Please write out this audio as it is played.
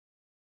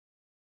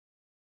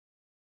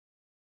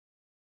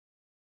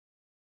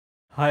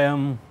I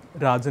am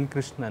Rajan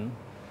Krishnan.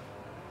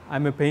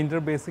 I'm a painter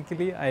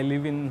basically. I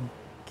live in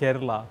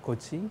Kerala,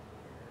 Kochi.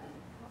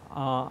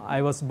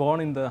 I was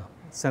born in the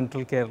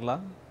central Kerala.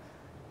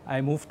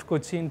 I moved to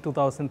Kochi in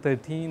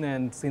 2013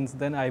 and since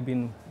then I've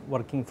been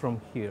working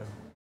from here.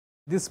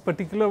 This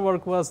particular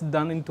work was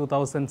done in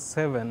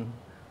 2007.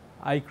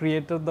 I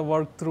created the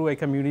work through a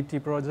community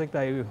project.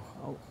 I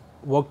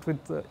worked with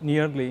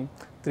nearly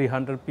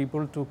 300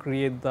 people to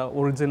create the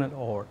original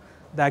ore.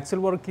 The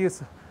actual work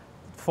is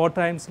 4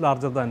 times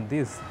larger than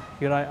this.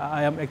 Here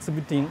I am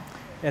exhibiting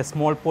a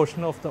small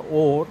portion of the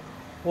ore.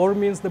 Ore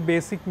means the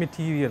basic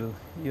material.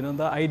 You know,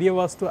 the idea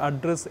was to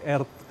address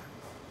earth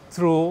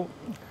through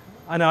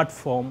an art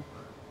form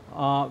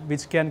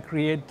which can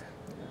create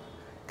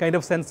kind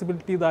of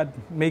sensibility that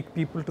make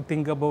people to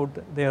think about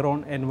their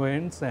own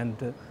environments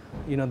and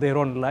their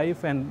own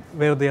life and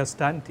where they are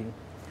standing.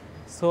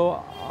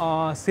 So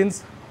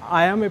since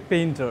I am a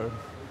painter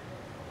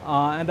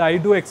and I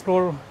do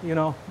explore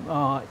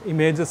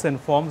images and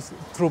forms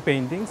through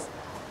paintings,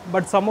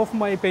 but some of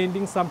my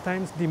paintings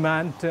sometimes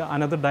demand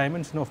another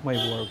dimension of my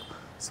work.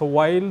 So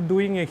while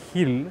doing a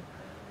hill,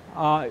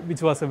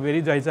 which was a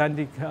very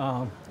gigantic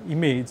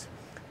image,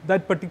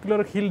 that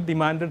particular hill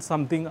demanded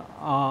something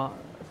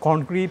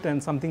concrete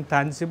and something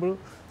tangible,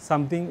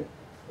 something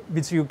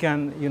which you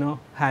can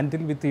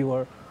handle with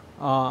your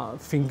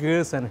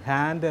fingers and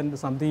hand, and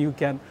something you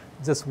can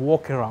just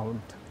walk around.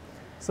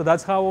 So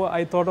that's how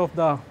I thought of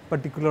the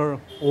particular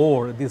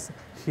ore, this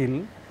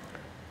hill.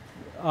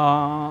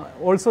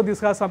 Also,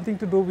 this has something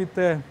to do with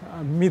a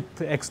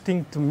myth,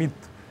 extinct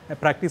myth, a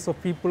practice of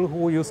people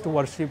who used to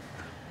worship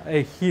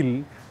a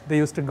hill. They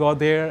used to go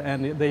there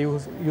and they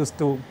used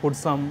to put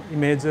some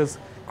images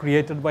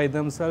created by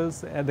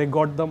themselves, and they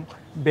got them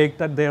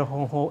baked at their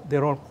own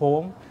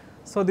home.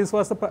 So this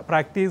was a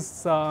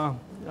practice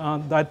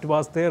that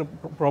was there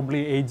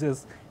probably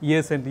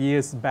years and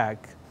years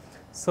back.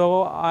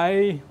 So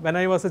when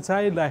I was a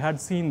child, I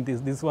had seen this.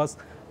 This was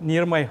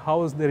near my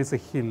house. There is a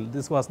hill.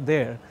 This was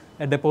there,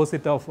 a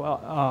deposit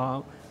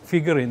of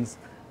figurines,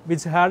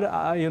 which had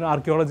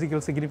archaeological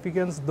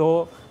significance,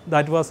 though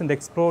that wasn't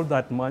explored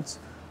that much.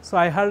 So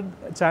I had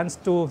a chance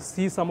to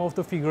see some of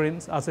the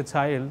figurines as a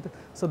child.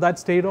 So that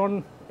stayed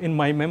on in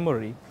my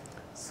memory.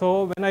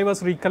 So when I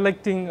was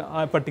recollecting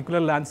a particular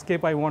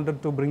landscape I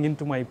wanted to bring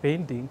into my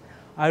painting,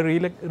 I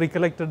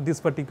recollected this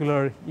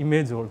particular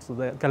image also,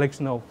 the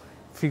collection of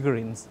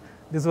figurines.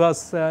 This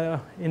was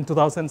in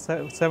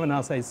 2007,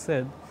 as I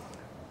said.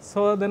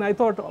 So then I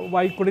thought,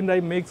 why couldn't I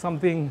make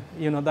something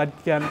that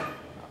can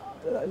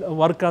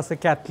work as a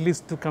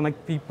catalyst to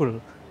connect people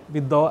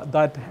with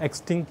that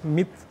extinct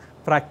myth,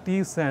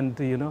 practice, and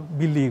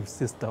belief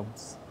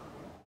systems.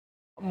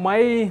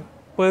 My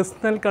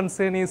personal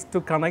concern is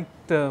to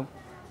connect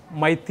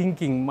my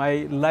thinking,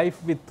 my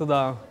life with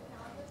the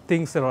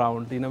things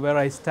around, where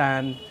I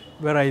stand,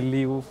 where I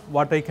live,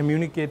 what I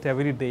communicate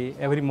every day,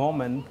 every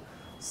moment.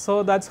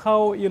 So that's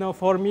how,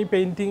 for me,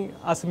 painting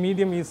as a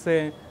medium is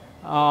a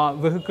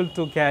vehicle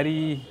to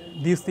carry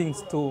these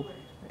things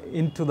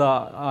into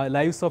the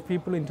lives of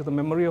people, into the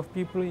memory of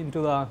people,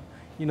 into the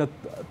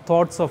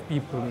thoughts of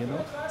people.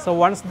 So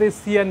once they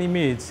see an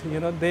image,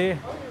 they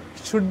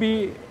should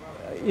be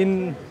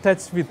in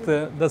touch with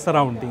the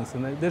surroundings.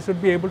 They should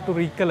be able to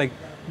recollect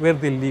where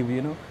they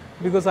live.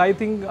 Because I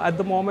think at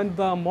the moment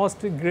the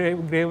most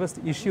gravest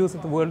issues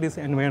of the world is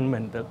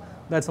environmental.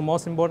 That's the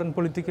most important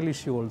political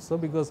issue also,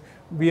 because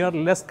we are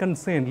least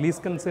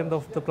concerned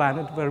of the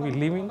planet where we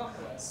live in.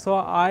 So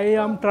I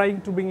am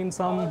trying to bring in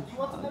some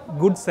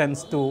good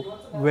sense to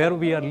where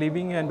we are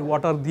living and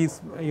what are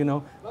these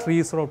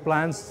trees or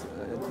plants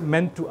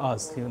meant to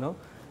us,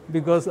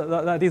 because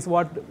that is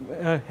what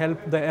help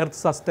the earth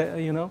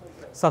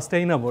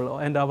sustainable,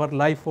 and our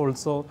life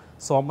also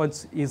so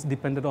much is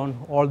dependent on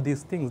all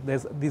these things.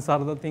 These are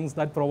the things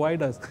that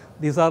provide us.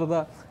 These are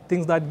the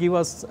things that give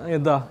us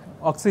the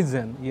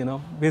oxygen,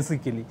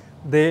 basically.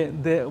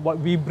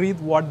 We breathe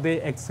what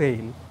they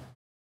exhale.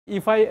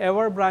 If I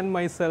ever brand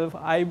myself,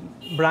 I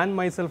brand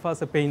myself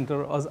as a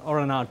painter or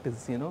an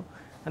artist,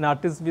 an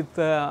artist with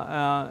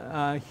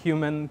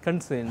human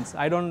concerns.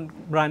 I don't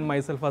brand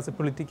myself as a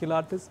political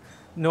artist,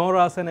 nor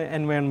as an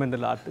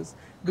environmental artist,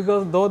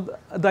 because though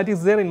that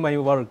is there in my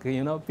work,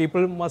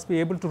 people must be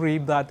able to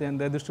read that, and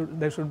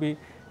they should be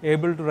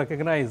able to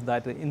recognize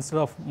that, instead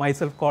of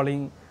myself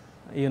calling,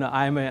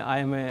 I am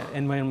a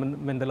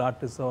environmental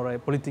artist or a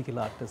political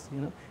artist.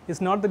 It's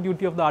not the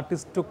duty of the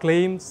artist to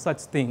claim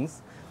such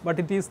things, but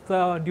it is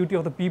the duty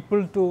of the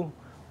people to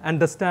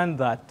understand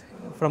that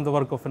from the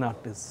work of an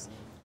artist.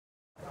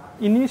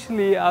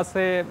 Initially, as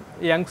a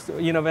youngster,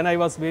 when I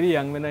was very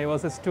young, when I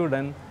was a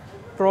student,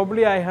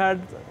 probably I had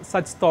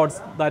such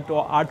thoughts that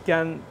art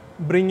can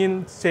bring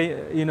in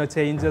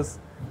changes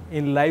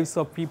in lives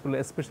of people,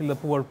 especially the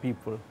poor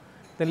people.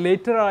 Then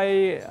later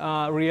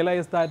I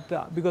realized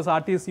that because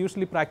art is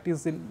usually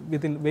practiced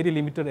within very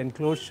limited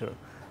enclosure,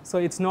 so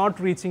it's not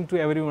reaching to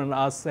everyone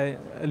as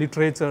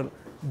literature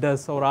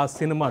does or as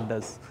cinema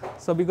does.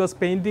 So because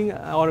painting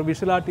or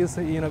visual art is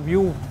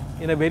viewed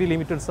in a very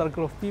limited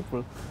circle of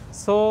people.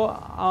 So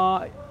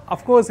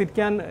of course it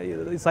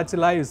can, such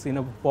lives,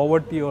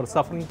 poverty or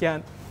suffering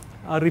can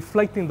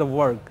reflect in the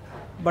work.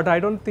 But I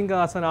don't think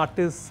as an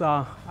artist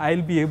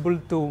I'll be able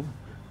to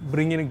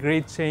bring in a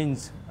great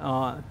change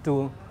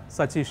to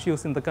such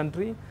issues in the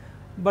country.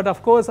 But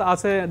of course,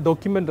 as a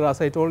documenter,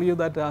 as I told you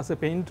that as a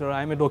painter,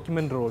 I'm a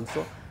documenter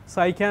also.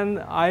 So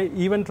I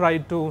even try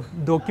to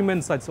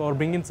document such or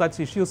bring in such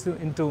issues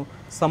into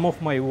some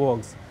of my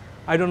works.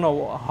 I don't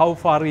know how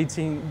far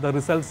reaching the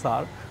results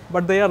are,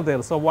 but they are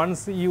there. So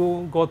once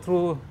you go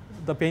through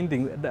the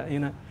painting,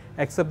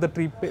 except the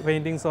tree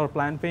paintings or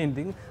plant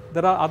painting,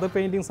 there are other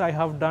paintings I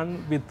have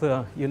done with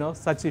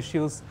such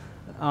issues,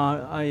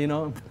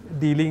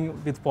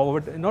 dealing with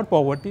poverty, not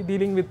poverty,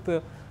 dealing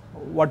with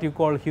what you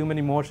call human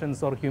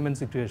emotions or human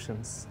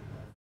situations.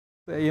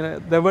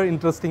 There were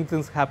interesting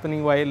things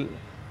happening while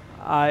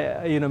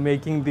I,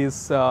 making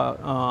this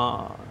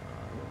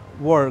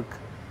work.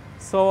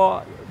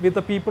 So with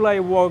the people I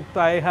worked,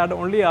 I had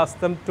only asked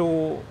them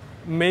to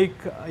make,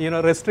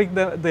 restrict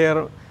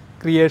their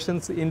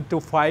creations into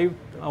 4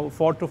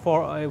 to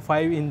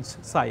 5 inch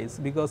size,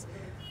 because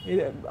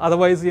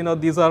otherwise,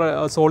 these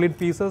are solid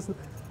pieces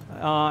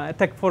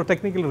for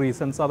technical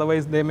reasons.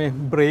 Otherwise, they may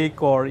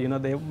break or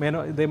they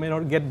may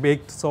not get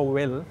baked so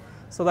well.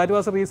 So that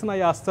was the reason I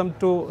asked them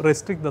to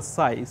restrict the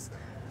size.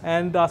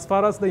 And as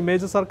far as the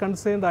images are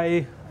concerned,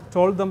 I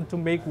told them to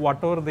make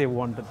whatever they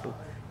wanted to.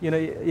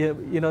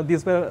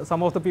 These were,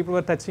 some of the people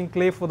were touching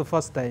clay for the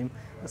first time.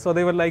 So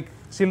they were like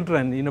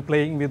children,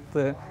 playing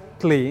with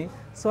clay.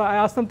 So I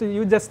asked them to,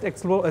 you just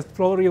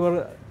explore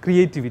your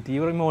creativity,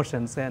 your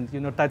emotions, and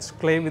touch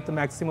clay with the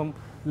maximum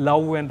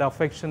love and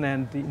affection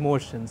and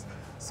emotions.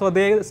 So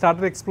they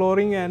started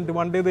exploring, and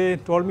one day they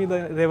told me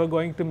that they were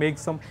going to make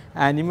some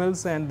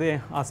animals, and they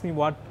asked me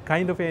what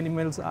kind of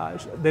animals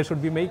they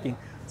should be making.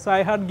 So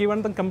I had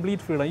given them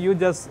complete freedom. You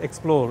just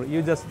explore,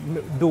 you just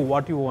do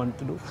what you want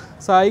to do.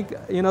 So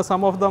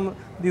some of them,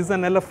 this is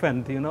an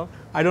elephant,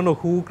 I don't know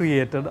who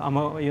created,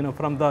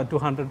 from the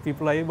 200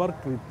 people I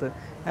worked with.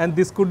 And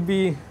this could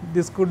be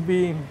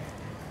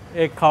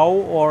a cow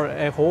or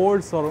a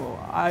horse, or,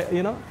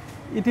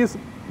 it is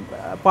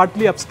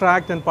partly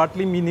abstract and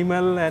partly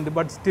minimal,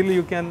 but still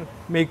you can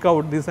make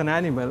out this an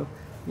animal,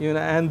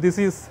 and this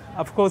is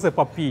of course a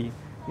puppy,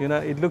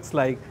 it looks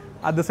like.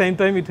 At the same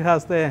time, it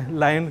has the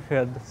lion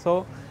head.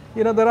 So,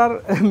 there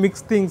are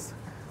mixed things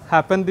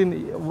happened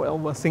in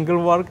a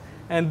single work,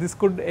 and this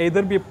could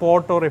either be a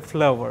pot or a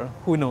flower,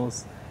 who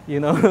knows,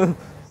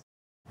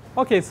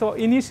 Okay, so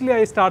initially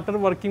I started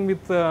working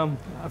with a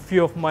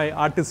few of my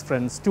artist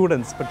friends,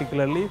 students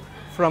particularly,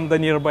 from the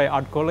nearby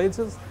art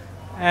colleges.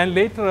 And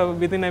later,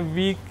 within a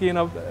week,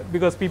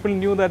 because people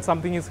knew that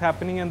something is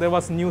happening and there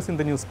was news in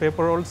the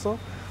newspaper also,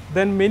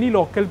 then many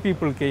local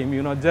people came,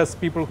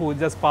 just people who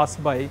just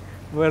passed by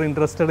were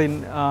interested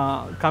in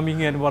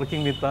coming and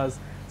working with us.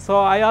 So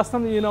I asked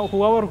them,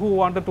 whoever who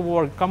wanted to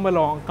work, come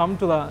along, come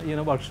to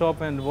the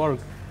workshop and work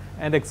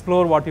and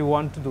explore what you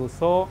want to do.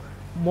 So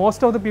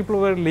most of the people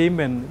were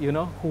laymen,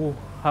 who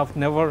have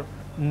never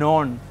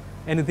known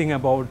anything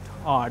about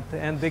art,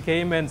 and they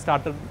came and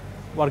started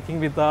working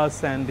with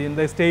us, and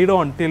they stayed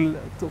on till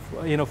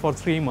for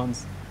 3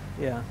 months.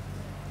 Yeah.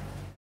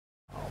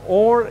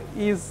 Ore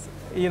is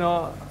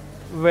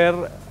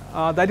where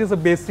that is the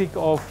basic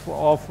of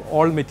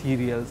all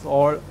materials,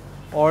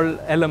 all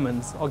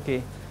elements.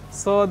 Okay.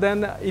 So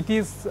then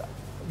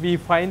we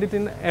find it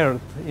in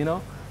earth.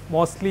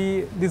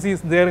 Mostly this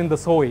is there in the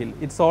soil.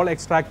 It's all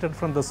extracted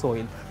from the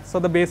soil. So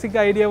the basic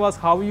idea was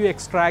how you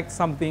extract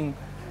something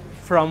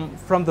from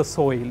the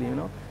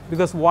soil.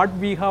 Because what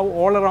we have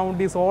all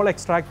around is all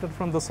extracted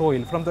from the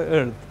soil, from the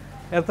earth.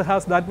 Earth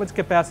has that much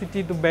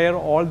capacity to bear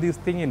all these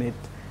things in it,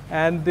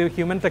 and the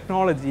human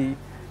technology,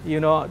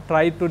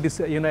 try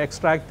to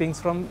extract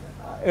things from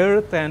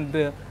earth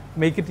and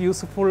make it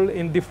useful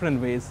in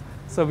different ways.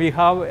 So we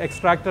have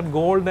extracted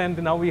gold,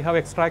 and now we have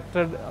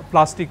extracted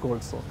plastic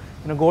also.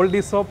 Gold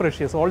is so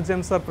precious, all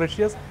gems are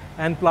precious,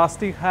 and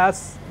plastic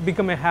has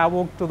become a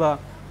havoc to the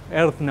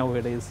earth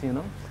nowadays.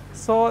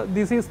 So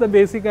this is the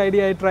basic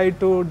idea I try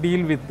to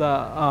deal with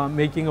the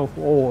making of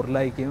ore,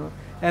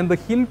 and the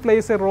hill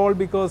plays a role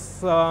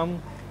because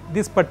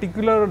this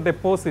particular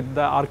deposit,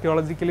 the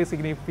archaeologically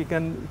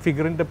significant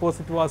figurine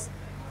deposit, was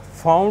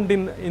found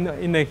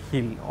in a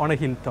hill, on a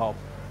hilltop.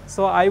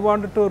 So I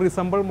wanted to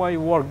resemble my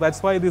work.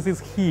 That's why this is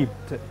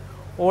heaped.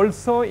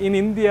 Also in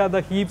India,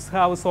 the heaps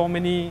have so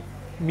many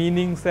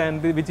meanings,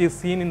 and which is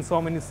seen in so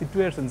many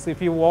situations.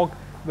 If you walk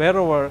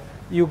wherever,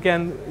 you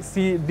can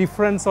see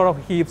different sort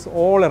of heaps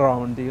all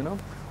around.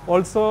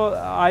 Also,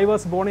 I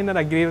was born in an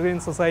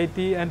agrarian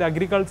society, and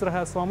agriculture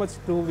has so much to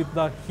do with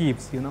the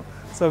heaps.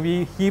 So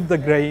we heap the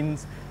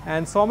grains,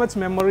 and so much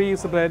memory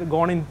is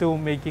gone into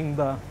making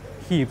the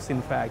heaps.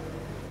 In fact,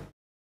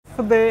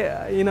 so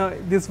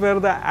these were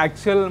the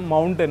actual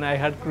mountain I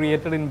had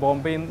created in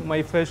Bombay in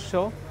my first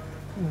show.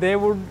 They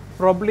would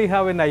probably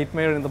have a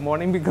nightmare in the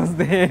morning because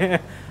they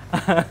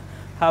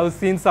have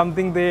seen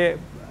something they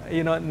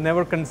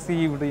never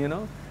conceived.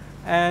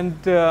 And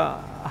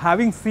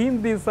having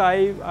seen this,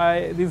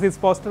 this is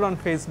posted on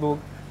Facebook.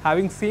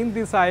 Having seen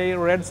this, I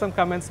read some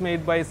comments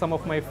made by some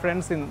of my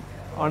friends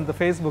on the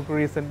Facebook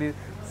recently.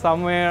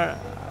 Somewhere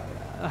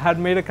had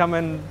made a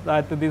comment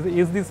that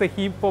is this a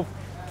heap of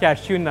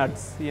cashew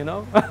nuts, you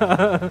know?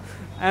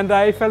 And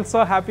I felt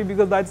so happy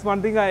because that's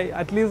one thing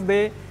at least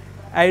they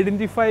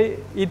identify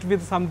it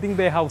with something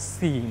they have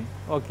seen,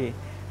 okay?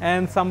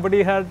 And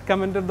somebody had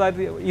commented that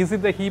is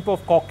it a heap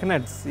of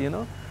coconuts, you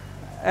know?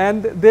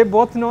 And they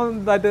both know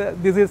that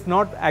this is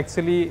not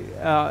actually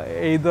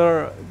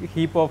either a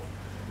heap of,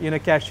 you know,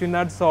 cashew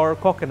nuts or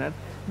coconut,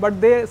 but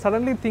they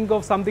suddenly think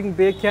of something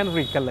they can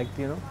recollect,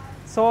 you know.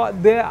 So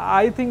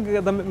I think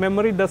the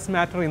memory does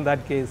matter in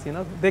that case, you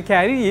know. They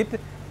carry it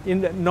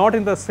not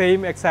in the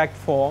same exact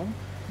form,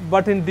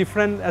 but in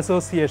different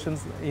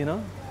associations, you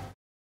know.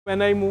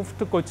 When I moved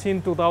to Kochi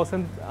in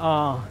 2000,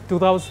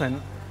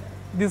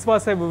 this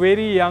was a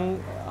very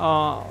young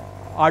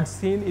art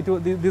scene.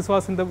 This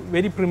was in the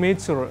very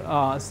premature,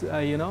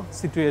 you know,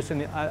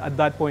 situation at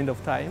that point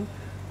of time.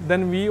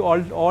 Then we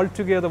all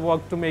together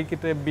worked to make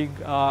it a big,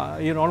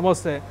 you know,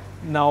 almost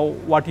now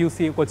what you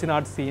see Cochin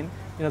art scene.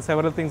 You know,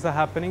 several things are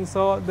happening.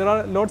 So there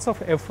are lots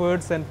of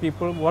efforts and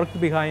people worked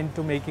behind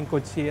to making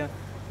Kochi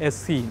a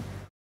scene.